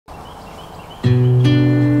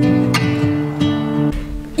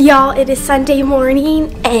Y'all, it is Sunday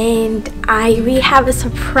morning and we have a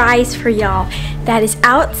surprise for y'all that is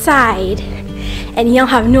outside, and y'all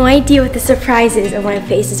have no idea what the surprise is. And my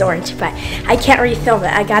face is orange, but I can't refilm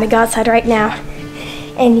it. I gotta go outside right now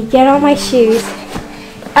and get on my shoes.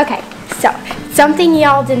 Okay, so something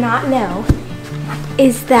y'all did not know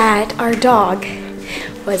is that our dog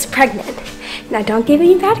was pregnant. Now don't give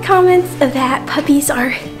any bad comments of that. Puppies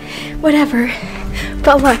are whatever,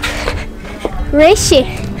 but look, where is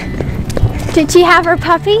she? Did she have her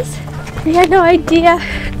puppies? We had no idea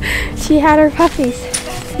she had her puppies.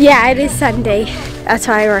 Yeah, it is Sunday. That's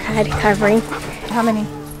why we're head covering. How many?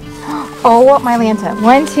 Oh, my Lanta.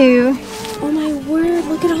 1, 2. Oh my word,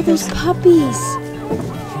 look at all those puppies.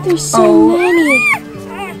 There's so many.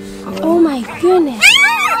 Oh my goodness.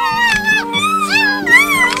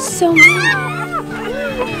 So many.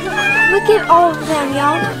 Look at all of them,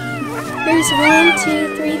 y'all. There's 1,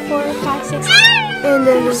 2, 3, 4, 5, 6. And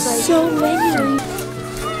then there's like so many.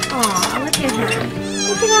 Aw, look at her.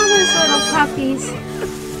 Look at all those little puppies.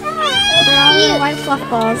 They're all little white fluff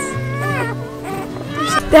balls.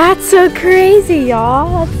 That's so crazy,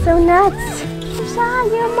 y'all. That's so nuts.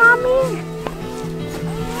 You mommy?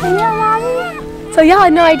 Are you mommy? So y'all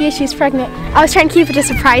had no idea she was pregnant. I was trying to keep it a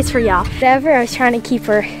surprise for y'all. Whatever, I was trying to keep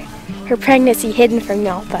her pregnancy hidden from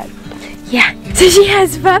y'all, but yeah. So she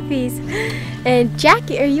has puppies. And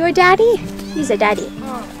Jackie, are you a daddy? He's a daddy.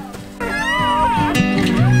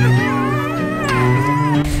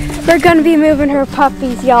 We're gonna be moving her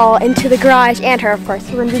puppies, y'all, into the garage, and her, of course.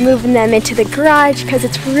 We're gonna be moving them into the garage because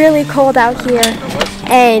it's really cold out here,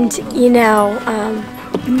 and you know,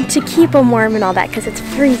 to keep them warm and all that, because it's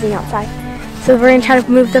freezing outside. So we're gonna try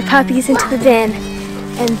to move the puppies into the bin,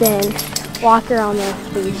 and then walk her on the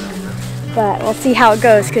leash. But we'll see how it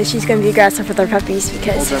goes, because she's gonna be aggressive with her puppies,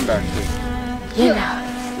 because you know.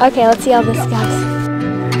 Okay, let's see how this goes.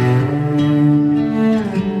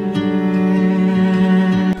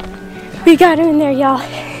 We got him in there, y'all.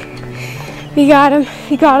 We got him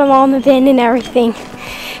all in the bin and everything.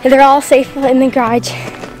 And they're all safe in the garage.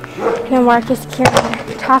 And then Marcus carrying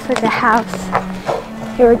the top of the house.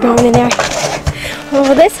 They were going in there.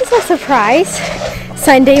 Well, this is a surprise.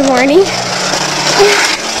 Sunday morning.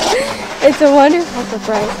 It's a wonderful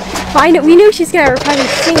surprise. Well, we knew she's gonna have her puppies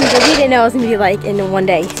soon, but we didn't know it was gonna be like in one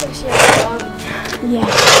day. Yeah.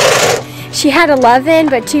 She had 11,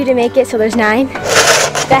 but 2 to make it, so there's 9.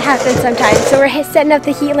 That happens sometimes. So we're setting up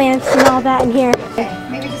the heat lamps and all that in here.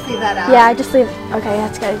 Maybe just leave that out. Yeah, just leave. Okay,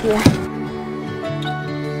 that's a good idea.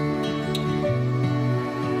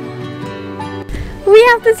 We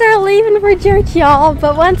have to start leaving for church, y'all.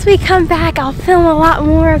 But once we come back, I'll film a lot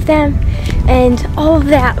more of them and all of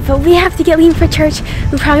that. But we have to get leaving for church.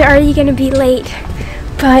 We're probably already going to be late.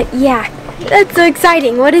 But yeah, that's so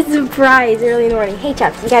exciting. What a surprise early in the morning. Hey,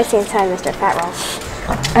 Chops, you guys stay inside, Mr. Fat Roll.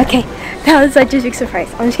 Okay. That was such a big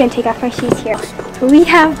surprise. I'm just going to take off my shoes here. We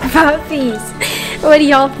have puppies. What do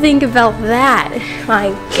y'all think about that? My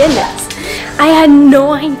goodness. I had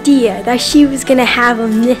no idea that she was going to have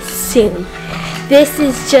them this soon. This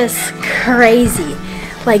is just crazy.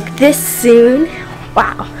 Like this soon?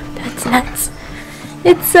 Wow. That's nuts.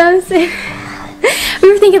 It's so soon.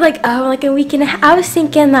 We were thinking like, oh, like a week and a half. I was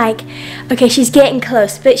thinking like, okay, she's getting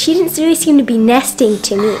close. But she didn't really seem to be nesting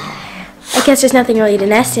to me. I guess there's nothing really to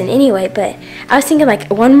nest in anyway, but I was thinking like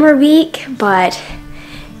 1 more week, but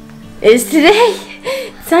it's today.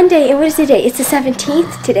 Sunday, and what is today? It's the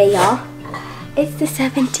 17th today, y'all. It's the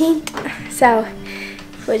 17th. So,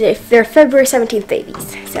 they're February 17th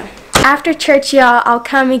babies. So, after church, y'all, I'll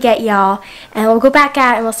come and get y'all, and we'll go back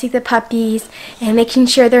out and we'll see the puppies, and making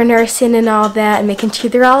sure they're nursing and all that, and making sure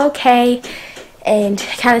they're all okay. And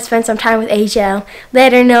kind of spend some time with Asia,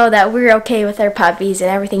 let her know that we're okay with our puppies and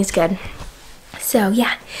everything's good. So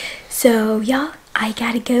yeah, so y'all, I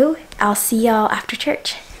gotta go. I'll see y'all after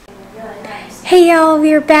church. Hey y'all,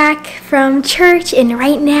 we're back from church, and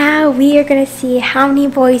right now we are gonna see how many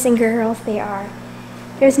boys and girls there are.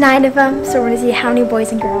 There's 9 of them, so we're gonna see how many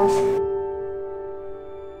boys and girls.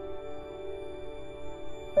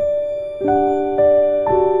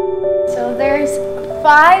 So there's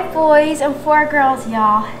 5 boys and 4 girls,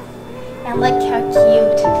 y'all. And look how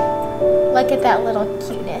cute. Look at that little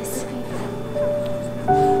cuteness.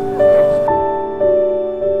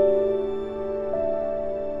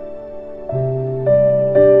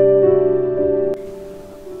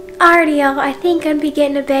 Alrighty, y'all, I think I'm gonna be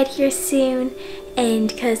getting to bed here soon, and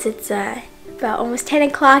because it's about almost 10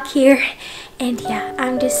 o'clock here, and yeah,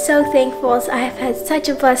 I'm just so thankful. I've had such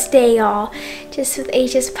a blessed day, y'all, just with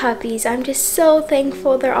Asia's puppies. I'm just so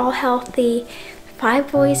thankful they're all healthy.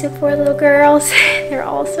 5 boys and 4 little girls. They're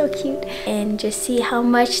all so cute. And just see how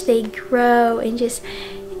much they grow, and just,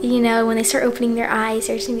 you know, when they start opening their eyes,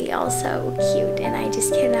 they're gonna be all so cute. And I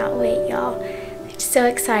just cannot wait, y'all. It's so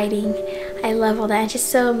exciting. I love all that. It's just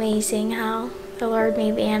so amazing how the Lord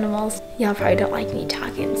made the animals. Y'all probably don't like me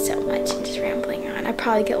talking so much and just rambling on. I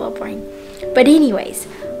probably get a little boring. But anyways,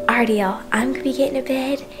 alrighty, y'all, I'm gonna be getting to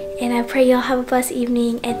bed, and I pray y'all have a blessed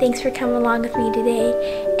evening, and thanks for coming along with me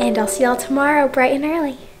today, and I'll see y'all tomorrow bright and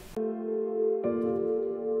early.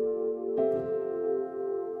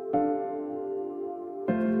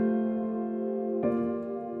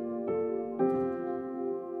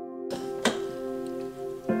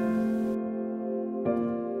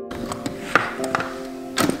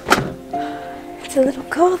 It's a little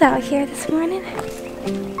cold out here this morning.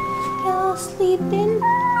 Y'all sleeping?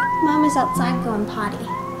 Mama's outside going potty.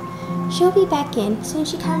 She'll be back in. As soon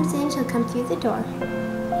as she comes in, she'll come through the door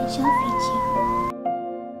and she'll feed you.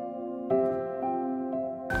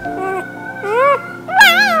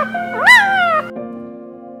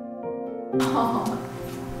 Oh.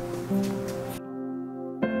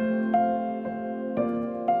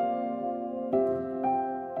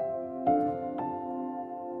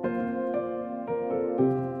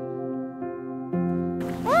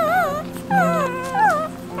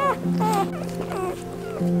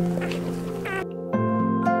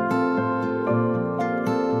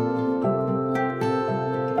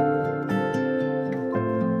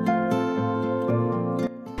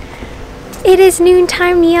 It is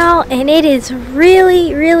noontime, y'all, and it is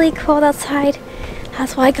really, really cold outside.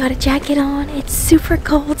 That's why I got a jacket on. It's super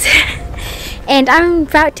cold. And I'm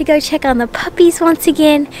about to go check on the puppies once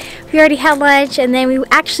again. We already had lunch, and then we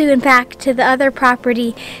actually went back to the other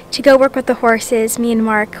property to go work with the horses. Me and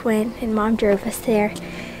Mark went, and Mom drove us there.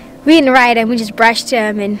 We didn't ride them, we just brushed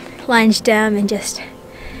them and lunged them and just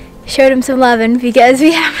showed them some loving because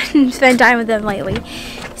we haven't spent time with them lately.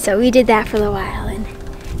 So we did that for a little while, and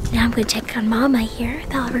now I'm going to check on Mama here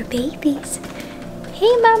with all of her babies.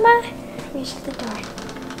 Hey, Mama. Let me shut the door.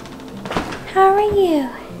 How are you?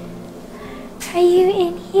 Are you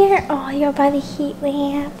in here? Oh, you're by the heat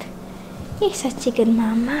lamp. You're such a good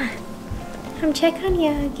mama. Come check on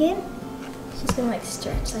you again. She's going to like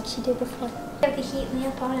stretch like she did before. Have the heat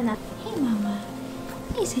lamp on enough. Hey, Mama.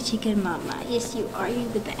 You're such a good mama. Yes, you are. You're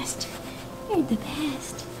the best. You're the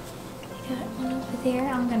best. I got one over there.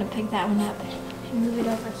 I'm going to pick that one up. Move it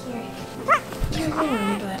over here. You're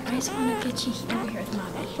warm, but I just want to get you over here with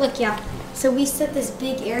Mommy. Look, y'all. So we set this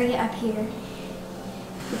big area up here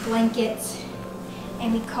with blankets,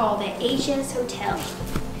 and we called it Asia's Hotel.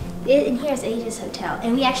 And here's Asia's Hotel.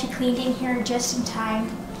 And we actually cleaned in here just in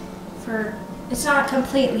time for, it's not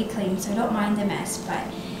completely clean, so don't mind the mess, but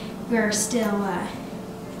we're still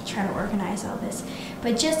trying to organize all this.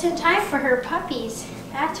 But just in time for her puppies,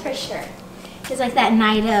 that's for sure. It's like that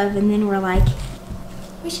night of, and then we're like,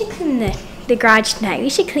 we should clean the garage tonight. We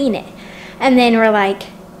should clean it. And then we're like,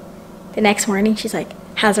 the next morning, she's like,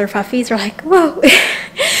 how's our puppies? We're like, whoa,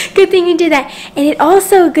 good thing we did that. And it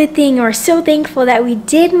also a good thing, we're so thankful that we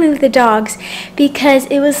did move the dogs, because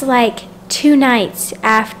it was like 2 nights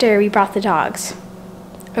after we brought the dogs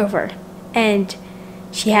over and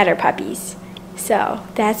she had her puppies. So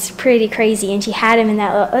that's pretty crazy. And she had them in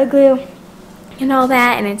that little igloo and all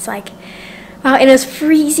that. And it's like, wow, and it was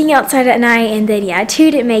freezing outside at night, and then, yeah,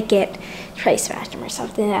 2 didn't make it. Try smashed them or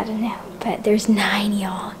something, I don't know. But there's 9,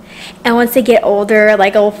 y'all. And once they get older,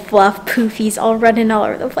 like old fluff poofies all running all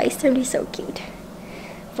over the place, they're gonna be so cute.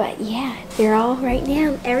 But yeah, they're all right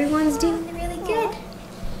now. Everyone's doing really good.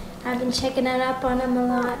 I've been checking up on them a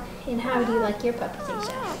lot. And how do you like your puppies,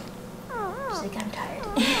 Asia? She's like, I'm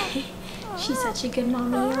tired. She's such a good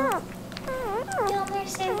mommy, y'all. Don't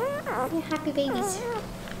listen. You're happy babies.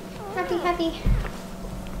 Happy.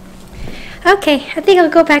 Okay, I think I'll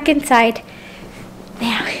go back inside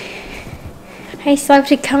now. I still have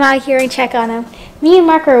to come out here and check on them. Me and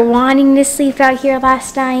Mark were wanting to sleep out here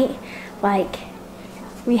last night. Like,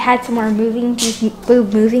 we had some more moving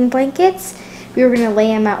blankets. We were gonna lay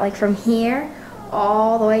them out like from here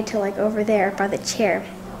all the way to like over there by the chair.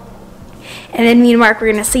 And then me and Mark were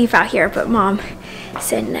gonna sleep out here, but Mom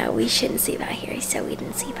said no, we shouldn't sleep out here, so we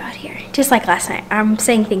didn't sleep out here. Just like last night. I'm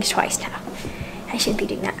saying things twice now. I shouldn't be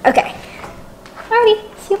doing that. Okay.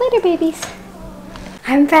 Alrighty. See you later, babies.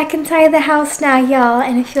 I'm back inside the house now, y'all,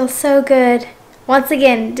 and it feels so good once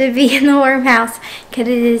again to be in the warm house, because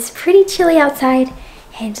it is pretty chilly outside.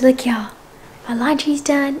 And look, y'all, my laundry's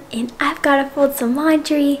done, and I've got to fold some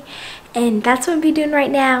laundry, and that's what I'll be doing right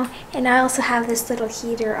now. And I also have this little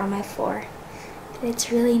heater on my floor.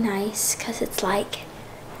 It's really nice because it's like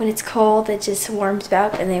when it's cold it just warms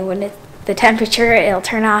up, and then when the temperature, it'll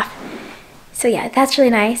turn off. So yeah, that's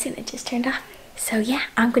really nice, and it just turned off. So yeah,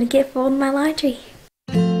 I'm gonna get folding my laundry.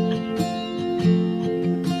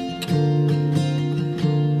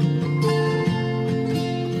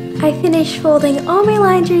 I finished folding all my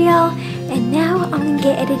laundry, y'all, and now I'm gonna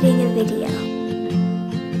get editing a video.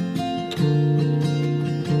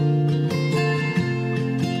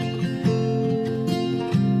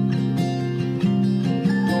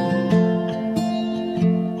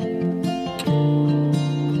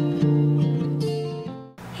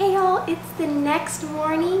 Hey y'all, it's the next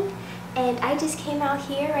morning, and I just came out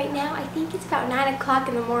here right now. I think it's about 9 o'clock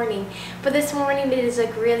in the morning, but this morning it is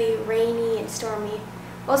like really rainy and stormy.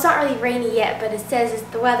 Well, it's not really rainy yet, but it says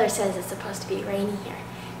the weather says it's supposed to be rainy here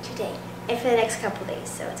today and for the next couple days.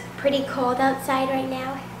 So it's pretty cold outside right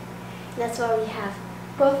now. And that's why we have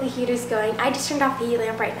both the heaters going. I just turned off the heat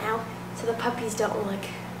lamp right now so the puppies don't look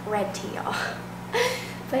red to y'all.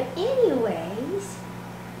 But anyways,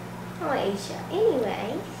 oh Aisha,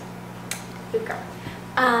 anyways, good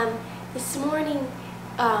girl. This morning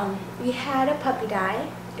we had a puppy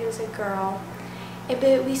die. It was a girl.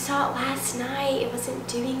 But we saw it last night. It wasn't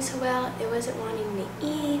doing so well. It wasn't wanting to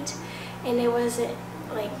eat, and it wasn't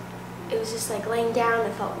like, it was just like laying down.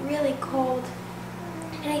 It felt really cold,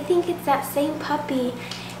 and I think it's that same puppy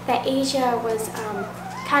that Asia was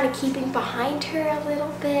kind of keeping behind her a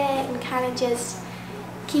little bit and kind of just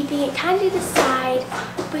keeping it kind of to the side,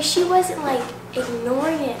 but she wasn't like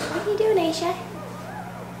ignoring it. What are you doing, Asia?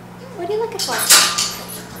 What are you looking for?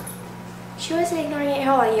 She wasn't ignoring it.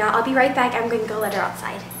 Hold on, y'all. I'll be right back. I'm going to go let her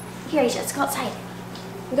outside. Here, Asia, let's go outside.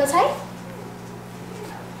 You go outside?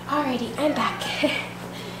 Alrighty, I'm back.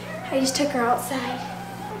 I just took her outside.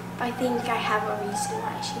 I think I have a reason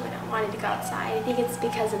why she wanted to go outside. I think it's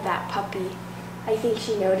because of that puppy. I think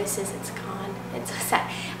she notices it's gone. It's so sad.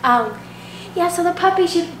 Yeah, so the puppy,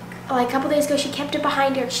 like a couple days ago, she kept it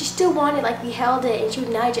behind her. She still wanted, like we held it and she would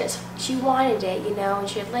nudge us. She wanted it, you know, and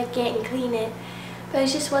she would lick it and clean it. But it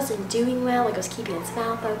just wasn't doing well. Like it was keeping its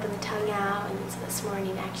mouth open, the tongue out, and so this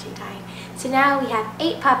morning it actually died. So now we have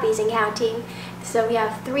 8 puppies and counting. So we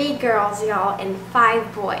have 3 girls, y'all, and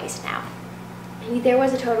 5 boys now. And there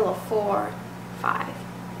was a total of 4, 5.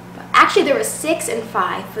 But actually there was 6 and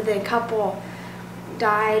 5, but then a couple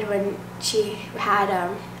died when she had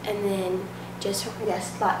them, and then just, I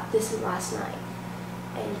guess, this is last night.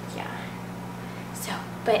 And yeah. So,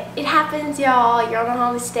 but it happens, y'all. You're on a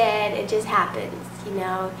homestead. It just happens, you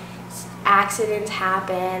know. Accidents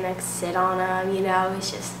happen. Like sit on them, you know.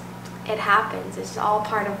 It's just, it happens. It's all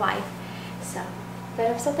part of life. So,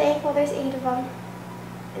 but I'm so thankful. There's 8 of them,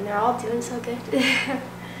 and they're all doing so good.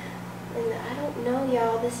 And I don't know,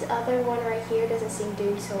 y'all. This other one right here doesn't seem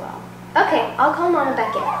doing so well. Okay, I'll call Mama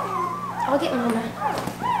back in. I'll get Mama.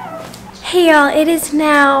 Hey, y'all. It is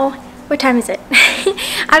now. What time is it?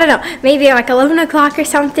 I don't know, maybe like 11 o'clock or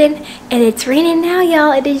something, and it's raining now,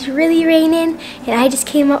 y'all. It is really raining, and I just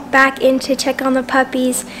came back in to check on the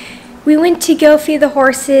puppies. We went to go feed the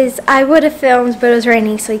horses. I would have filmed, but it was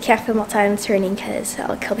raining, so you can't film all the time it's raining because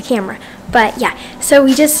I'll kill the camera. But yeah, so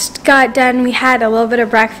we just got done. We had a little bit of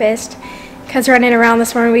breakfast because running around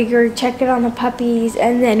this morning. We were checking on the puppies,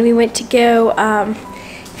 and then we went to go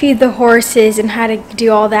feed the horses and had to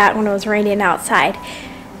do all that when it was raining outside.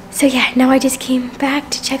 So yeah, now I just came back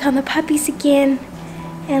to check on the puppies again,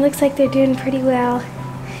 and it looks like they're doing pretty well.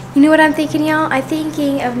 You know what I'm thinking, y'all? I'm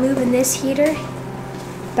thinking of moving this heater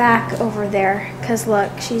back over there, because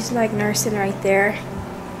look, she's like nursing right there,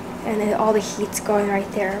 and then all the heat's going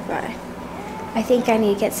right there, but I think I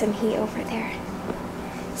need to get some heat over there.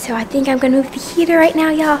 So I think I'm going to move the heater right now,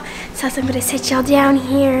 y'all. So I'm going to sit y'all down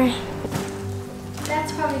here.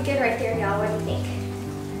 That's probably good right there, y'all. What do you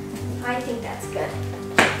think? I think that's good.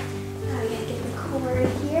 Now we gotta get the cooler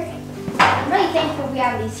in here. I'm really thankful we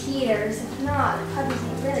have these heaters. If not, the puppies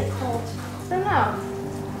get really cold. I don't know.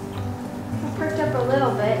 I'm perked up a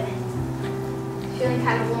little bit. Feeling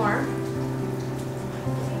kind of warm.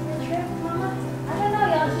 Trip, Mama? I don't know,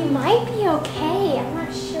 y'all. He might be okay. I'm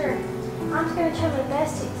not sure. I'm just gonna try my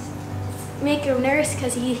best to make him nurse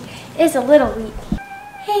because he is a little weak.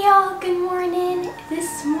 Hey y'all, good morning.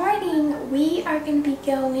 This morning we are going to be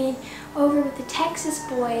going over with the Texas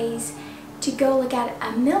boys to go look at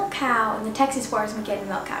a milk cow, and the Texas boys are getting a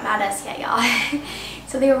milk cow, not us yet, y'all.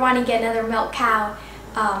 So they were wanting to get another milk cow,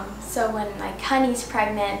 so when like Honey's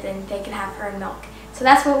pregnant, then they can have her milk. So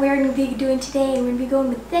that's what we're going to be doing today. We're going to be going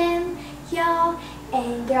with them, y'all,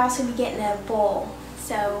 and they're also going to be getting a bull.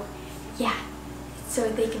 So yeah. So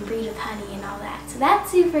they can breed with Honey and all that. So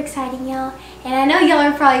that's super exciting, y'all. And I know y'all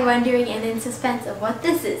are probably wondering and in suspense of what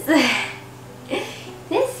this is.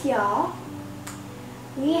 This, y'all,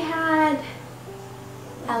 we had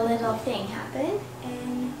a little thing happen,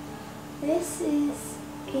 and this is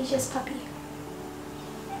Asia's puppy.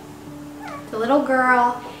 The little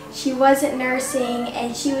girl, she wasn't nursing,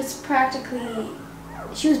 and she was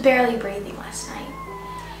barely breathing last night.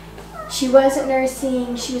 She wasn't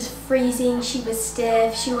nursing, she was freezing, she was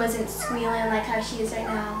stiff, she wasn't squealing like how she is right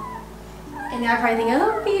now. And now I'm probably thinking,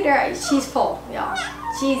 oh, feed her. She's full, y'all.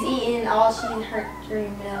 She's eating all she her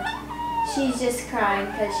dream of. She's just crying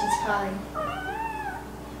because she's probably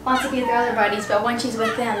wants to be with her other buddies, but when she's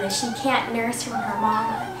with them, then she can't nurse from her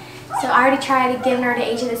mama. So I already tried to give her to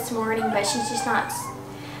Asia this morning, but she's just not,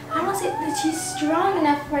 I don't want to say that she's strong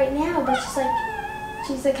enough right now, but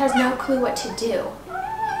she's like has no clue what to do.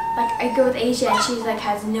 Like I go with Asia and she's like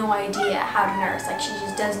has no idea how to nurse. Like she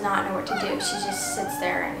just does not know what to do. She just sits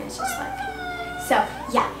there and it's just like, so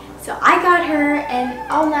yeah. So I got her,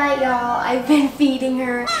 and all night, y'all, I've been feeding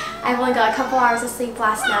her. I've only got a couple hours of sleep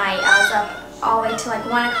last night. I was up all the way till like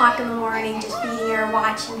 1 o'clock in the morning just feeding her,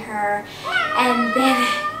 watching her, and then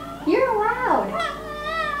you're allowed.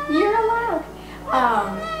 You're allowed.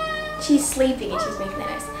 She's sleeping and she's making that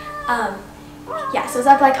noise. Yeah, so I was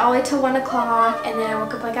up like all the way till 1 o'clock, and then I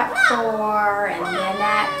woke up like at 4, and then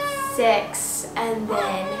at 6, and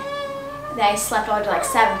then I slept all the way to like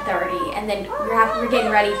 7:30, and then we're getting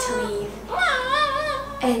ready to leave.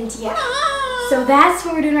 And yeah, so that's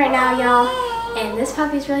what we're doing right now, y'all. And this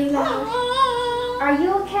puppy's really loud. Are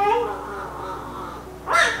you okay?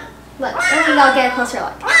 Look, I'll get a closer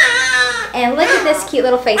look. And look at this cute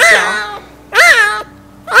little face, y'all.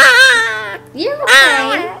 You're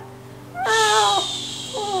okay.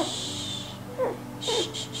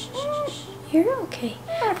 You're okay.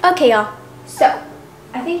 Okay, y'all. So,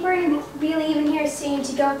 I think we're going to be leaving here soon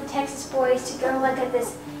to go with the Texas boys to go look at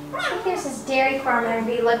this. I think there's this dairy farm and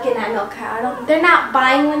be looking at milk cow. They're not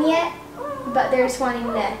buying one yet, but they're just wanting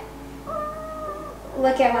to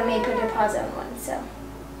look at one, maybe put a deposit on one. So,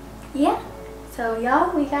 yeah. So,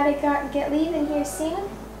 y'all, we got to get leaving here soon.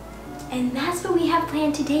 And that's what we have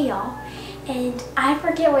planned today, y'all. And I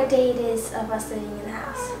forget what day it is of us living in the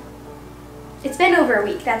house. It's been over a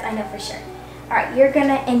week, that I know for sure. Alright, you're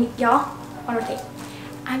gonna, and y'all, one more thing.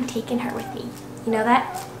 I'm taking her with me. You know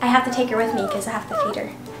that? I have to take her with me because I have to feed her.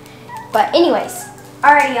 But anyways,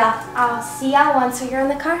 alrighty y'all, I'll see y'all once we're in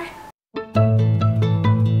the car.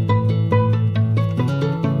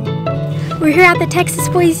 We're here at the Texas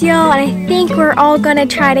Boys, y'all, and I think we're all gonna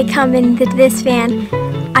try to come into this van.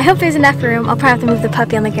 I hope there's enough room. I'll probably have to move the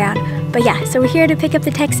puppy on the ground. But yeah, so we're here to pick up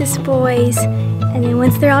the Texas Boys, and then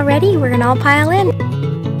once they're all ready, we're gonna all pile in.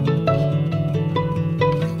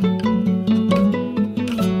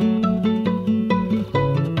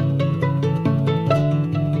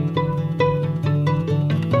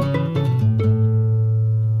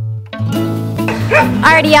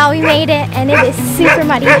 Alrighty y'all, we made it, and it is super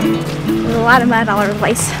muddy. There's a lot of mud all over the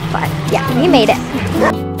place, but yeah, we made it.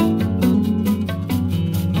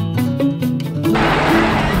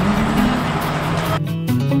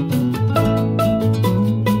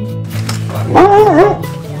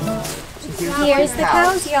 Here's the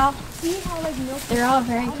cows, y'all. They're all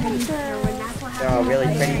very pretty. They're all really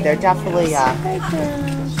pretty. They're definitely, that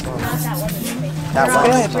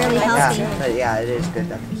was really healthy. Yeah, but yeah, it is good.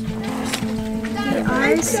 They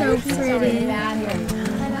are so pretty. I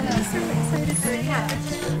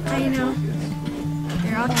know.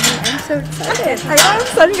 They're all cute. I'm so excited. I know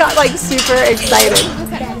son got like super excited.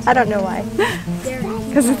 I don't know why.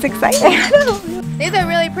 Because it's exciting. These are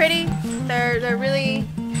really pretty. They're really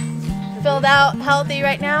filled out, healthy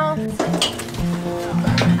right now.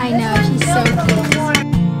 I know, she's so cute.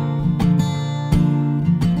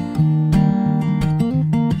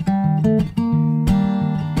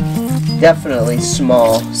 Definitely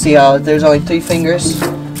small. See how there's only 3 fingers?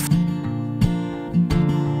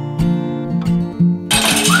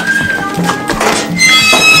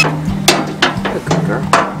 Good girl.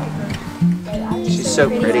 She's so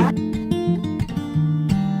pretty.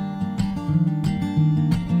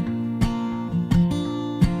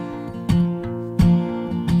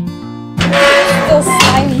 Still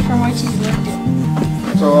slimy from where she's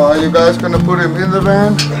lived. So are you guys gonna put him in the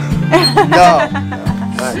van? No,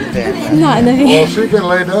 not in the van. Not in the van. Well, she can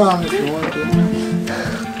lay down if you want to.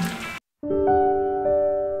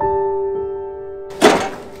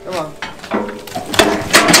 Come on.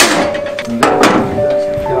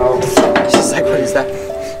 She's like, what is that?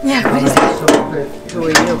 Yeah, what is that? Who are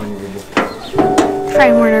you?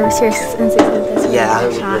 Probably more nervous here since it's with this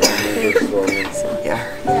Yeah. shot. Yeah,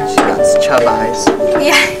 she got chub eyes.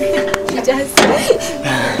 Yeah, she does.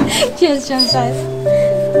 She has jump eyes.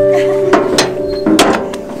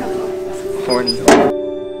 Horny.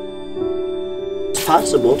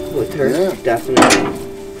 possible with her, Yeah. definitely.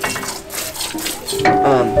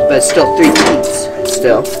 But still 3 teats,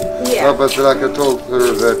 still. Yeah. But like I told her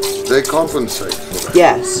that they compensate for that.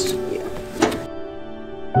 Yes.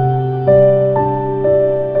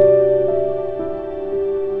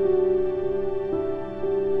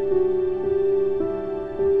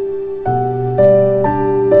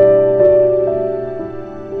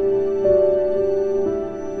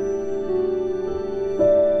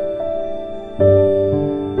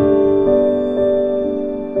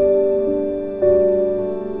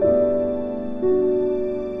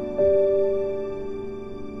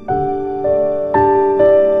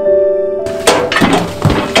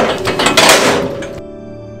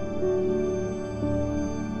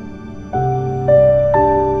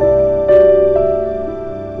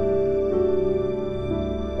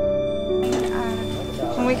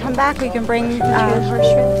 When we come back, we can bring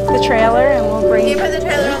the trailer, and we'll bring Can you put the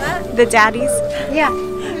trailer on that? the daddies. Yeah.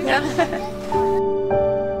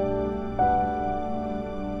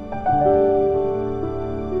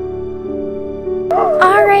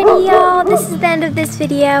 Alrighty, y'all, this is the end of this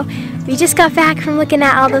video. We just got back from looking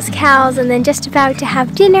at all those cows and then just about to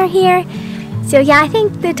have dinner here. So yeah, I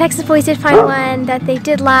think the Texas boys did find one that they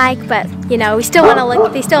did like, but you know, we still want to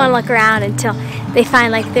look. They still want to look around until they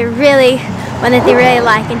find like one that they really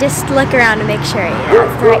like, and just look around to make sure you know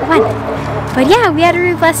it's the right one. But yeah, we had a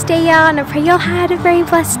really blessed day, y'all, and I pray y'all had a very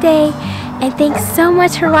blessed day. And thanks so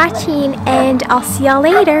much for watching, and I'll see y'all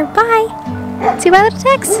later. Bye. See my little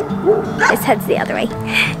Tex? His head's the other way.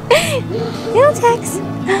 Little Tex.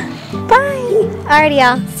 Bye. Alrighty,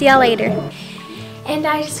 y'all. See y'all later. And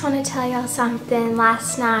I just want to tell y'all something.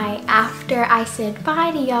 Last night, after I said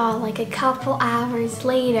bye to y'all, like a couple hours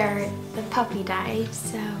later, the puppy died.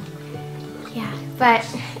 So, yeah. But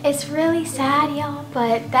it's really sad, y'all.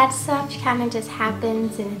 But that stuff kind of just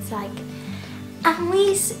happens, and it's like, at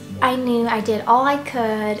least I knew I did all I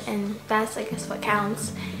could, and that's, I guess, what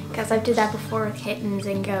counts. Because I've did that before with kittens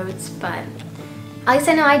and goats, but at least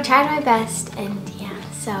I know I tried my best, and yeah,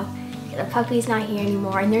 so the puppy's not here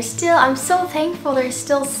anymore, and there's still, I'm so thankful, there's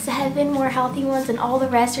still 7 more healthy ones, and all the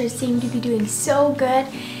rest seem to be doing so good,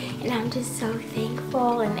 and I'm just so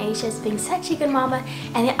thankful, and Asia's being such a good mama,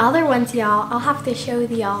 and the other ones, y'all, I'll have to show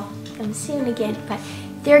y'all them soon again, but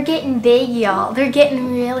they're getting big, y'all, they're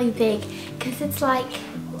getting really big, because it's like,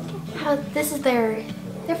 how this is they're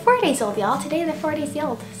 4 days old, y'all. Today they're 4 days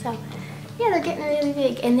old. So yeah, they're getting really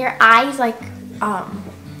big, and their eyes like,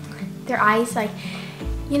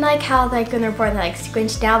 you know, like how like when they're born they're like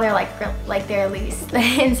squinched. Now they're like they're loose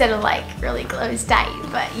instead of like really closed tight.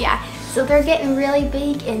 But yeah, so they're getting really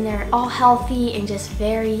big, and they're all healthy and just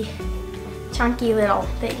very chunky little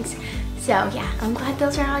things. So yeah, I'm glad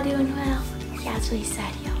those are all doing well. Yeah, it's really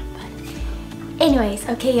sad, y'all. But anyways,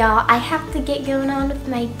 okay, y'all, I have to get going on with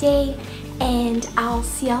my day, and I'll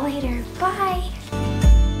see y'all later. Bye.